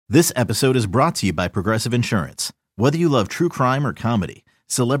This episode is brought to you by Progressive Insurance. Whether you love true crime or comedy,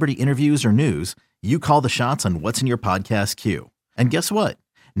 celebrity interviews or news, you call the shots on what's in your podcast queue. And guess what?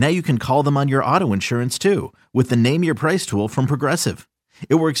 Now you can call them on your auto insurance too with the Name Your Price tool from Progressive.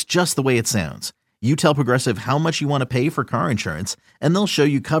 It works just the way it sounds. You tell Progressive how much you want to pay for car insurance, and they'll show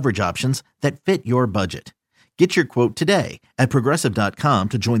you coverage options that fit your budget. Get your quote today at Progressive.com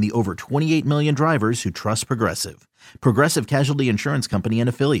to join the over 28 million drivers who trust Progressive. Progressive Casualty Insurance Company and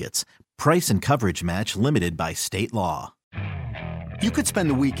Affiliates. Price and coverage match limited by state law. You could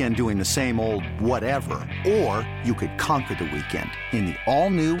spend the weekend doing the same old whatever, or you could conquer the weekend in the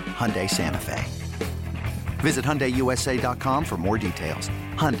all-new Hyundai Santa Fe. Visit HyundaiUSA.com for more details.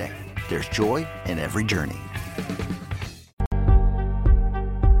 Hyundai, there's joy in every journey.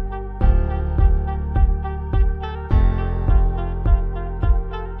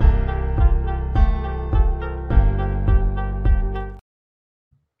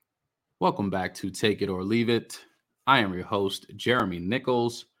 Welcome back to Take It or Leave It. I am your host, Jeremy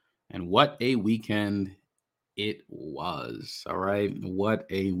Nichols, and what a weekend it was. All right, what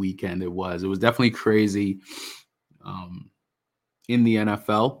a weekend it was. It was definitely crazy in the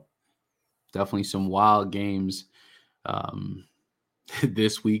NFL. Definitely some wild games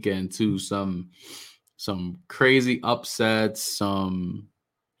this weekend too. Some crazy upsets, some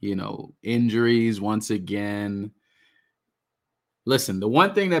injuries once again. Listen, the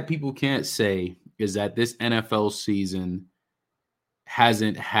one thing that people can't say is that this NFL season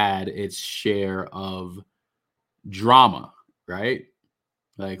hasn't had its share of drama, right?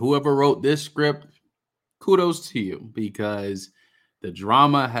 Like, whoever wrote this script, kudos to you, because the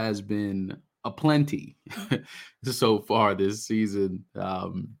drama has been aplenty so far this season.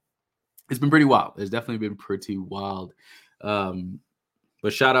 It's been pretty wild. It's definitely been pretty wild. But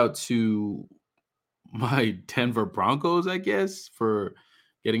shout out to my Denver Broncos, I guess, for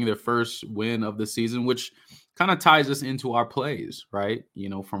getting their first win of the season, which kind of ties us into our plays, right?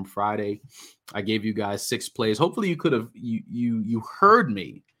 From Friday, I gave you guys 6 plays. Hopefully you could have, you heard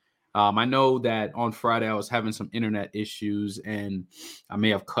me. I know that on Friday I was having some internet issues and I may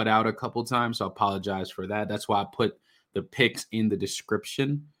have cut out a couple times, so I apologize for that. That's why I put the picks in the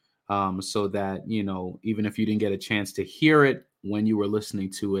description, so that, even if you didn't get a chance to hear it when you were listening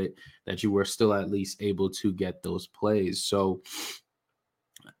to it, that you were still at least able to get those plays. So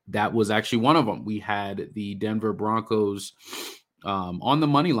that was actually one of them. We had the Denver Broncos on the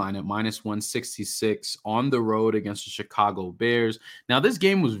money line at -166 on the road against the Chicago Bears. Now, this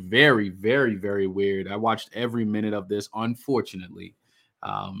game was very, very, very weird. I watched every minute of this, unfortunately.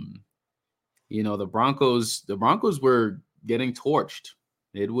 The Broncos were getting torched.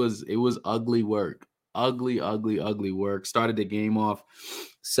 It was ugly work. Ugly work. Started the game off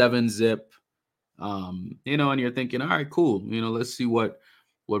 7-zip. And you're thinking, all right, cool. Let's see what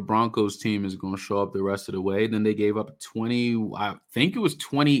Broncos team is going to show up the rest of the way. Then they gave up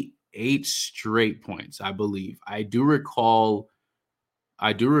 28 straight points, I believe. I do recall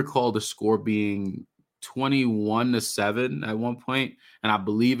the score being 21-7 at one point, and I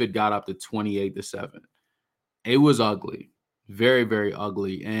believe it got up to 28-7. It was ugly. Very, very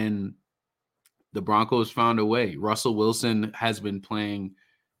ugly. And the Broncos found a way. Russell Wilson has been playing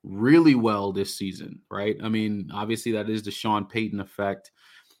really well this season, right? I mean, obviously that is the Sean Payton effect.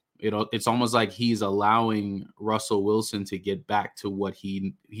 It's almost like he's allowing Russell Wilson to get back to what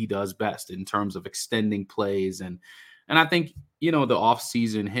he does best in terms of extending plays. And I think, the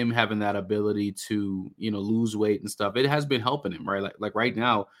offseason, him having that ability to, lose weight and stuff, it has been helping him, right? Like right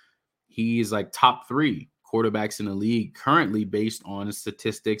now, he's like top 3 quarterbacks in the league currently based on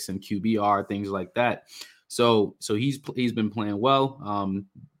statistics and QBR, things like that. So he's been playing well.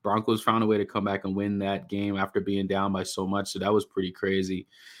 Broncos found a way to come back and win that game after being down by so much. So that was pretty crazy.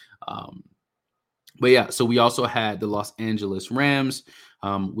 But yeah, so we also had the Los Angeles Rams.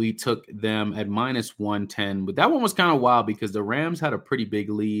 We took them at -110, but that one was kind of wild because the Rams had a pretty big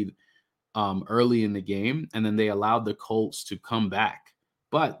lead early in the game, and then they allowed the Colts to come back.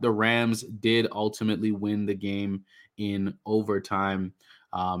 But the Rams did ultimately win the game in overtime,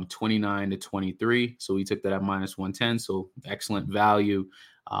 29-23. So we took that at -110. So excellent value.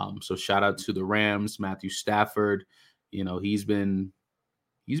 So shout out to the Rams. Matthew Stafford, he's been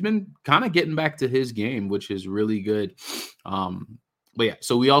kind of getting back to his game, which is really good. But yeah,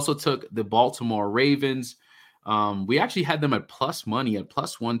 so we also took the Baltimore Ravens. We actually had them at plus money at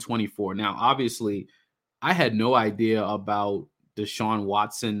 +124. Now, obviously, I had no idea about Deshaun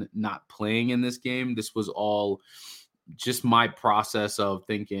Watson not playing in this game. This was all just my process of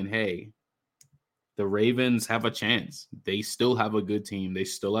thinking, hey, the Ravens have a chance. They still have a good team. They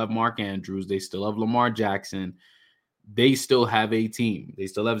still have Mark Andrews. They still have Lamar Jackson. they still have a team. They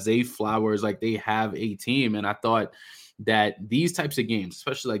still have Zay Flowers. Like, they have a team. And I thought that these types of games,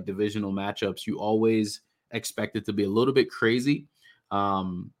 especially like divisional matchups, you always expect it to be a little bit crazy.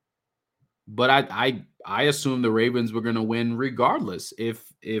 But I assume the Ravens were going to win regardless if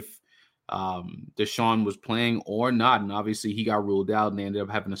Deshaun was playing or not. And obviously he got ruled out, and they ended up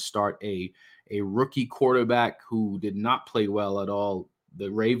having to start a rookie quarterback who did not play well at all. The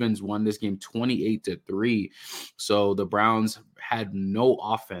Ravens won this game 28-3. So the Browns had no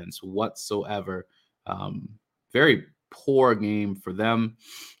offense whatsoever. Very poor game for them.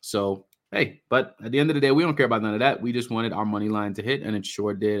 So, hey, but at the end of the day, we don't care about none of that. We just wanted our money line to hit, and it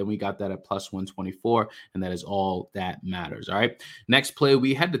sure did. And we got that at plus 124, and that is all that matters. All right. Next play,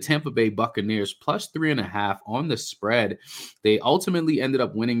 we had the Tampa Bay Buccaneers plus 3.5 on the spread. They ultimately ended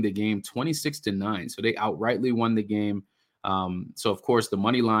up winning the game 26-9. So they outrightly won the game. So of course the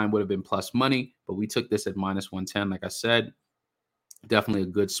money line would have been plus money, but we took this at minus 110. Like I said, definitely a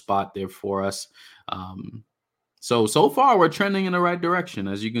good spot there for us. So far we're trending in the right direction,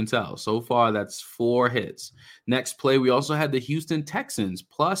 as you can tell. So far, that's 4 hits. Next play, we also had the Houston Texans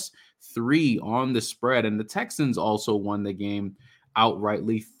plus 3 on the spread, and the Texans also won the game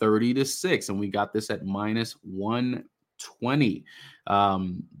outrightly 30-6, and we got this at minus 120.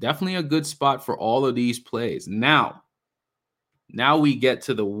 Definitely a good spot for all of these plays. Now we get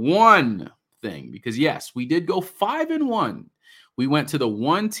to the one thing, because yes, we did go 5-1. We went to the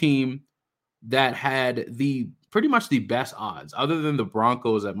one team that had pretty much the best odds, other than the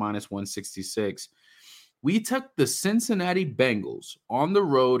Broncos at minus 166. We took the Cincinnati Bengals on the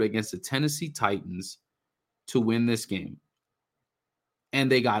road against the Tennessee Titans to win this game. And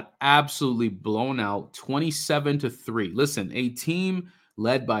they got absolutely blown out 27-3. Listen, a team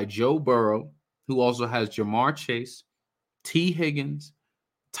led by Joe Burrow, who also has Jamar Chase, T. Higgins,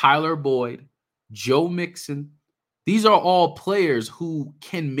 Tyler Boyd, Joe Mixon. These are all players who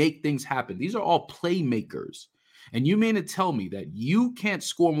can make things happen. These are all playmakers. And you mean to tell me that you can't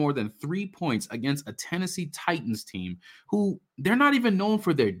score more than 3 points against a Tennessee Titans team who they're not even known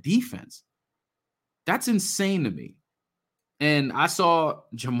for their defense? That's insane to me. And I saw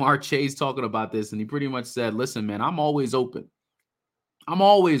Jamar Chase talking about this, and he pretty much said, listen, man, I'm always open. I'm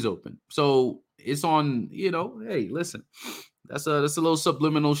always open. So it's on, hey, listen, that's a little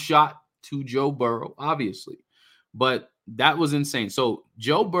subliminal shot to Joe Burrow, obviously. But that was insane. So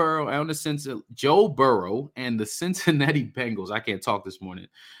Joe Burrow and the Cincinnati Bengals, I can't talk this morning,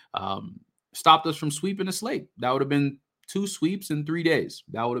 stopped us from sweeping a slate. That would have been 2 sweeps in 3 days.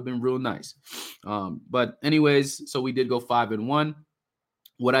 That would have been real nice. But anyways, so we did go 5-1.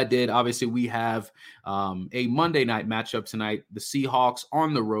 What I did, obviously, we have a Monday night matchup tonight. The Seahawks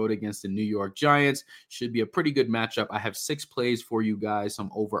on the road against the New York Giants. Should be a pretty good matchup. I have 6 plays for you guys,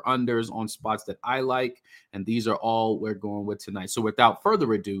 some over-unders on spots that I like, and these are all we're going with tonight. So without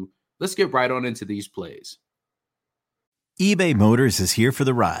further ado, let's get right on into these plays. eBay Motors is here for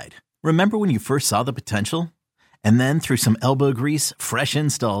the ride. Remember when you first saw the potential? And then through some elbow grease, fresh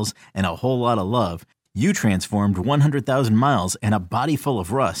installs, and a whole lot of love, you transformed 100,000 miles and a body full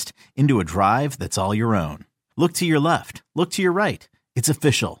of rust into a drive that's all your own. Look to your left. Look to your right. It's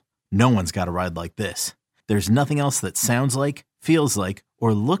official. No one's got a ride like this. There's nothing else that sounds like, feels like,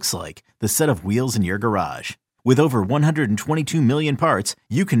 or looks like the set of wheels in your garage. With over 122 million parts,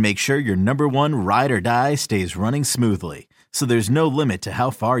 you can make sure your number one ride or die stays running smoothly. So there's no limit to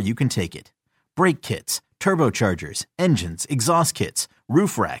how far you can take it. Brake kits, turbochargers, engines, exhaust kits,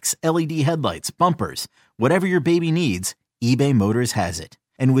 roof racks, LED headlights, bumpers, whatever your baby needs, eBay Motors has it.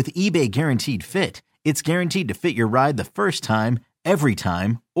 And with eBay Guaranteed Fit, it's guaranteed to fit your ride the first time, every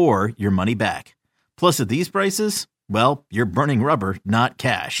time, or your money back. Plus at these prices, well, you're burning rubber, not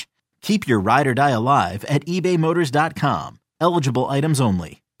cash. Keep your ride or die alive at ebaymotors.com. Eligible items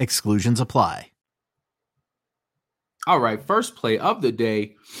only. Exclusions apply. All right, first play of the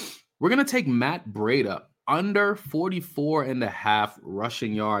day. We're going to take Matt Breida under 44.5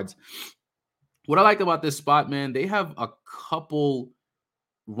 rushing yards. What I like about this spot, man, they have a couple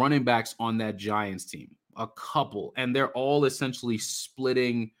running backs on that Giants team, a couple, and they're all essentially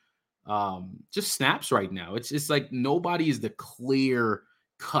splitting just snaps right now. It's like nobody is the clear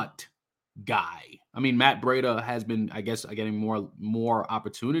cut guy. I mean, Matt Breida has been, I guess, getting more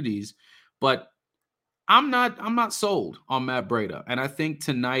opportunities, but I'm not sold on Matt Breida. And I think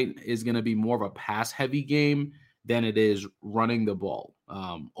tonight is going to be more of a pass-heavy game than it is running the ball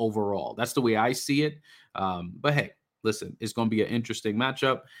overall. That's the way I see it. But hey, listen, it's going to be an interesting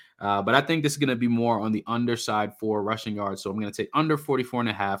matchup. But I think this is going to be more on the underside for rushing yards. So I'm going to take under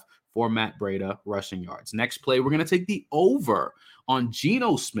 44.5 for Matt Breida rushing yards. Next play, we're going to take the over on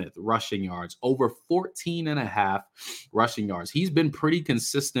Geno Smith rushing yards, over 14.5 rushing yards. He's been pretty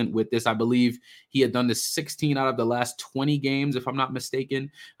consistent with this. I believe he had done this 16 out of the last 20 games, if I'm not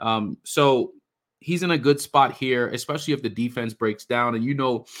mistaken. So he's in a good spot here, especially if the defense breaks down.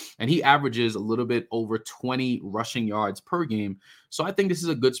 And he averages a little bit over 20 rushing yards per game. So I think this is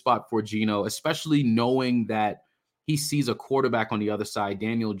a good spot for Geno, especially knowing that he sees a quarterback on the other side,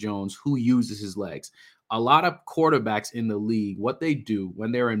 Daniel Jones, who uses his legs. A lot of quarterbacks in the league, what they do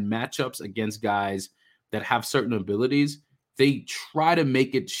when they're in matchups against guys that have certain abilities, they try to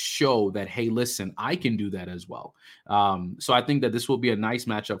make it show that, hey, listen, I can do that as well. So I think that this will be a nice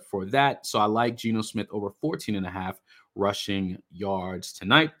matchup for that. So I like Geno Smith over 14.5 rushing yards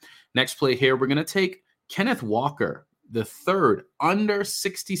tonight. Next play here, we're going to take Kenneth Walker, the third, under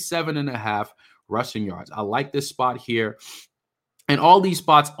 67.5 rushing yards. I like this spot here. And all these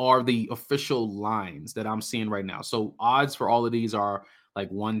spots are the official lines that I'm seeing right now. So odds for all of these are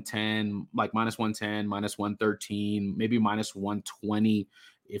like 110, like minus 110, minus 113, maybe minus 120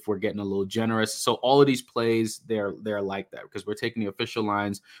 if we're getting a little generous. So all of these plays, they're like that because we're taking the official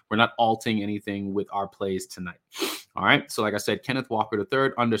lines. We're not altering anything with our plays tonight. All right. So like I said, Kenneth Walker the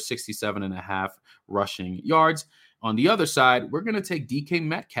third, under 67.5 rushing yards. On the other side, we're going to take DK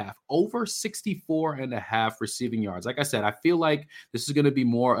Metcalf over 64.5 receiving yards. Like I said, I feel like this is going to be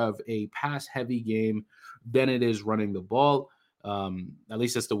more of a pass-heavy game than it is running the ball. At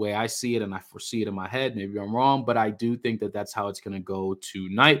least that's the way I see it, and I foresee it in my head. Maybe I'm wrong, but I do think that that's how it's going to go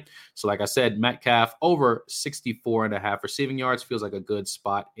tonight. So like I said, Metcalf over 64.5 receiving yards feels like a good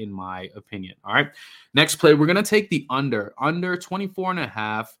spot in my opinion. All right. Next play, we're going to take the under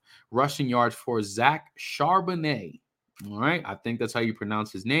 24.5 rushing yards for Zach Charbonnet. All right. I think that's how you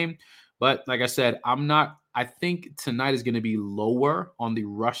pronounce his name. But like I said, I think tonight is going to be lower on the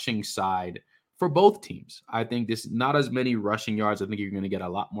rushing side for both teams. I think this not as many rushing yards. I think you're going to get a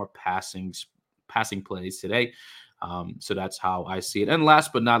lot more passing plays today. So that's how I see it. And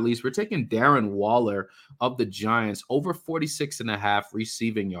last but not least, we're taking Darren Waller of the Giants over 46.5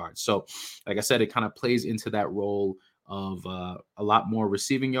 receiving yards. So like I said, it kind of plays into that role of a lot more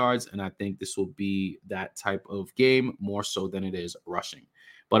receiving yards. And I think this will be that type of game more so than it is rushing.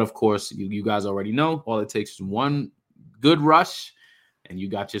 But of course, you guys already know all it takes is one good rush and you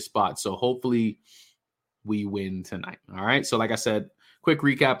got your spot. So hopefully we win tonight. All right. So like I said, quick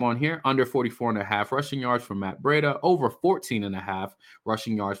recap on here, under 44.5 rushing yards for Matt Breida, over 14.5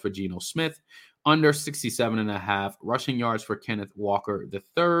 rushing yards for Geno Smith, under 67.5 rushing yards for Kenneth Walker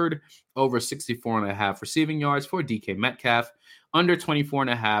III, over 64.5 receiving yards for DK Metcalf, under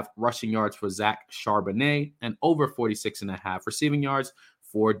 24.5 rushing yards for Zach Charbonnet, and over 46.5 receiving yards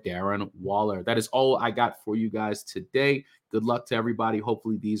for Darren Waller. That is all I got for you guys today. Good luck to everybody.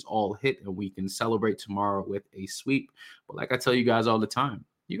 Hopefully these all hit and we can celebrate tomorrow with a sweep. But like I tell you guys all the time,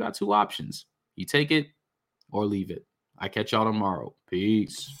 you got two options. You take it or leave it. I catch y'all tomorrow.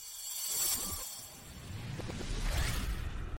 Peace.